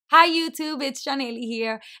Hi YouTube, it's Janely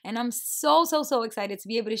here, and I'm so excited to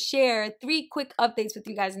be able to share 3 quick updates with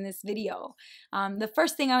you guys in this video. The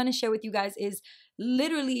first thing I want to share with you guys is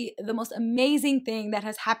literally the most amazing thing that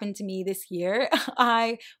has happened to me this year.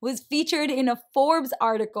 I was featured in a Forbes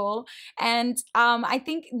article, and I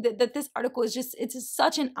think that this article is it's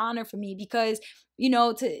such an honor for me because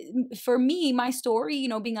for me, my story,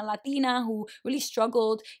 being a Latina who really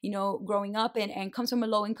struggled, growing up and comes from a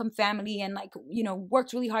low income family and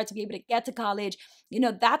worked really hard to be able to get to college,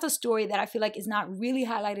 that's a story that I feel like is not really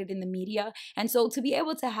highlighted in the media. And so to be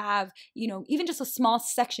able to have, even just a small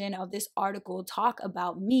section of this article talk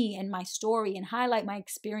about me and my story and highlight my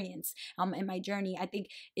experience and my journey, I think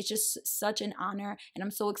it's just such an honor. And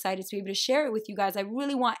I'm so excited to be able to share it with you guys. I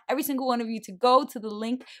really want every single one of you to go to the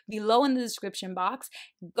link below in the description box,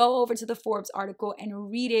 go over to the Forbes article and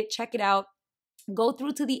read it, check it out. Go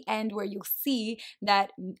through to the end where you'll see that,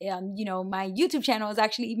 my YouTube channel is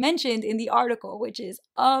actually mentioned in the article, which is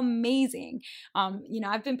amazing.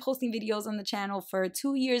 I've been posting videos on the channel for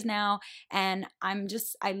 2 years now, and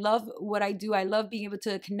I love what I do. I love being able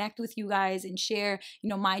to connect with you guys and share,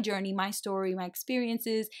 my journey, my story, my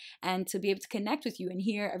experiences, and to be able to connect with you and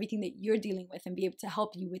hear everything that you're dealing with and be able to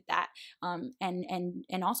help you with that.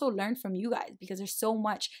 And also learn from you guys, because there's so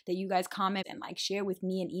much that you guys comment and share with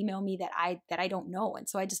me and email me that I don't know. And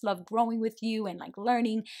so I just love growing with you and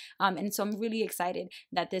learning. And so I'm really excited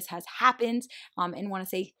that this has happened, and want to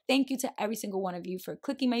say thank you to every single one of you for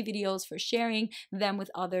clicking my videos, for sharing them with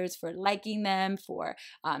others, for liking them, for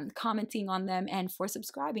commenting on them, and for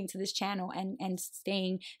subscribing to this channel and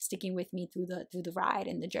sticking with me through the ride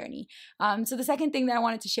and the journey. So the second thing that I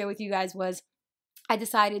wanted to share with you guys was I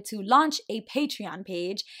decided to launch a Patreon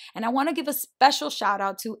page, and I want to give a special shout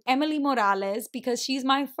out to Emily Morales because she's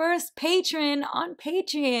my first patron on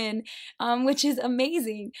Patreon, which is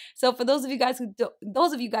amazing. So for those of you guys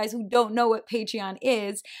who don't know what Patreon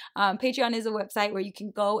is a website where you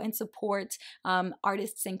can go and support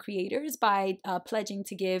artists and creators by pledging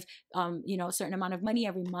to give a certain amount of money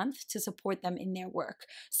every month to support them in their work.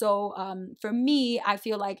 So for me, I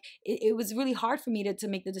feel like it was really hard for me to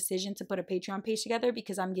make the decision to put a Patreon page together,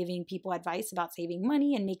 because I'm giving people advice about saving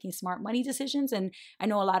money and making smart money decisions. And I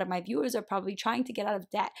know a lot of my viewers are probably trying to get out of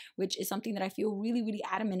debt, which is something that I feel really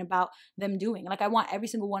adamant about them doing. I want every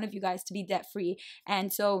single one of you guys to be debt free.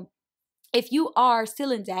 And so if you are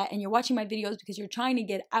still in debt and you're watching my videos because you're trying to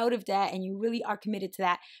get out of debt and you really are committed to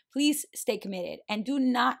that, please stay committed and do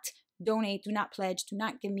not donate, do not pledge, do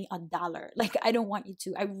not give me $1. I don't want you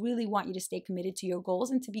to. I really want you to stay committed to your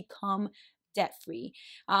goals and to become debt free.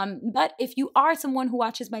 But if you are someone who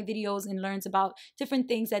watches my videos and learns about different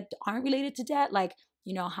things that aren't related to debt, like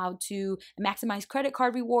how to maximize credit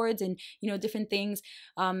card rewards and different things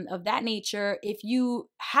of that nature, if you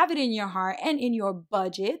have it in your heart and in your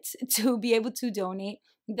budget to be able to donate,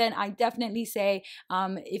 then I definitely say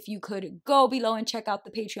if you could go below and check out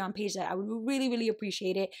the Patreon page, that I would really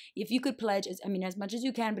appreciate it. If you could pledge, as much as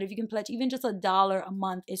you can, but if you can pledge even just $1 a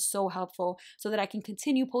month is so helpful, so that I can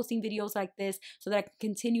continue posting videos like this, so that I can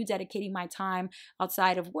continue dedicating my time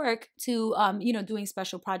outside of work to doing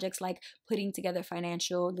special projects like putting together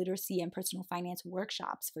financial literacy and personal finance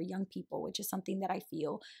workshops for young people, which is something that I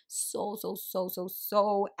feel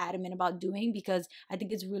so adamant about doing, because I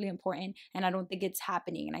think it's really important and I don't think it's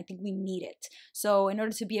happening, and I think we need it. So in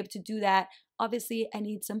order to be able to do that, obviously I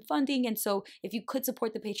need some funding. And so if you could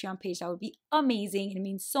support the Patreon page, that would be amazing. It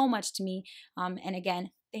means so much to me. And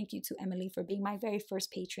again, thank you to Emily for being my very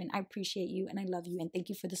first patron. I appreciate you and I love you, and thank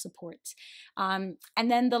you for the support. And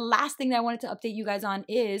then the last thing that I wanted to update you guys on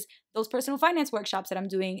is those personal finance workshops that I'm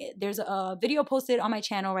doing. There's a video posted on my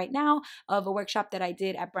channel right now of a workshop that I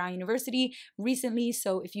did at Brown University recently.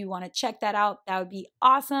 So if you want to check that out, that would be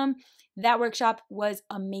awesome. That workshop was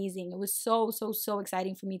amazing. It was so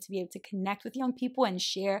exciting for me to be able to connect with young people and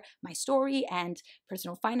share my story and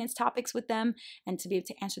personal finance topics with them, and to be able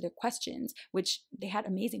to answer their questions, which they had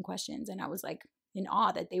amazing questions. And I was in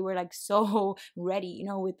awe that they were so ready,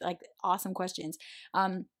 with awesome questions.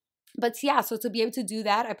 But yeah, so to be able to do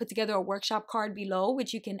that, I put together a workshop card below,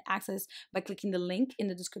 which you can access by clicking the link in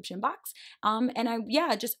the description box. And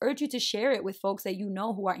I just urge you to share it with folks that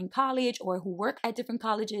who are in college or who work at different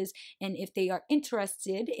colleges. And if they are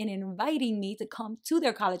interested in inviting me to come to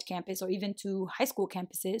their college campus or even to high school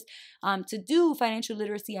campuses to do financial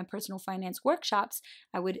literacy and personal finance workshops,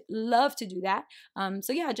 I would love to do that.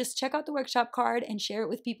 So yeah, just check out the workshop card and share it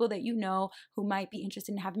with people that who might be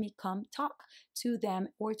interested in having me come talk to them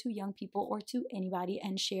or to young people or to anybody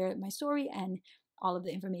and share my story and all of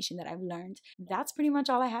the information that I've learned. That's pretty much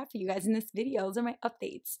all I have for you guys in this video. Those are my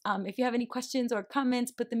updates. If you have any questions or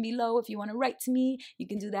comments, put them below. If you want to write to me, you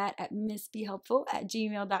can do that at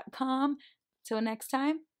MissBeHelpful@gmail.com. Till next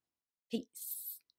time, peace.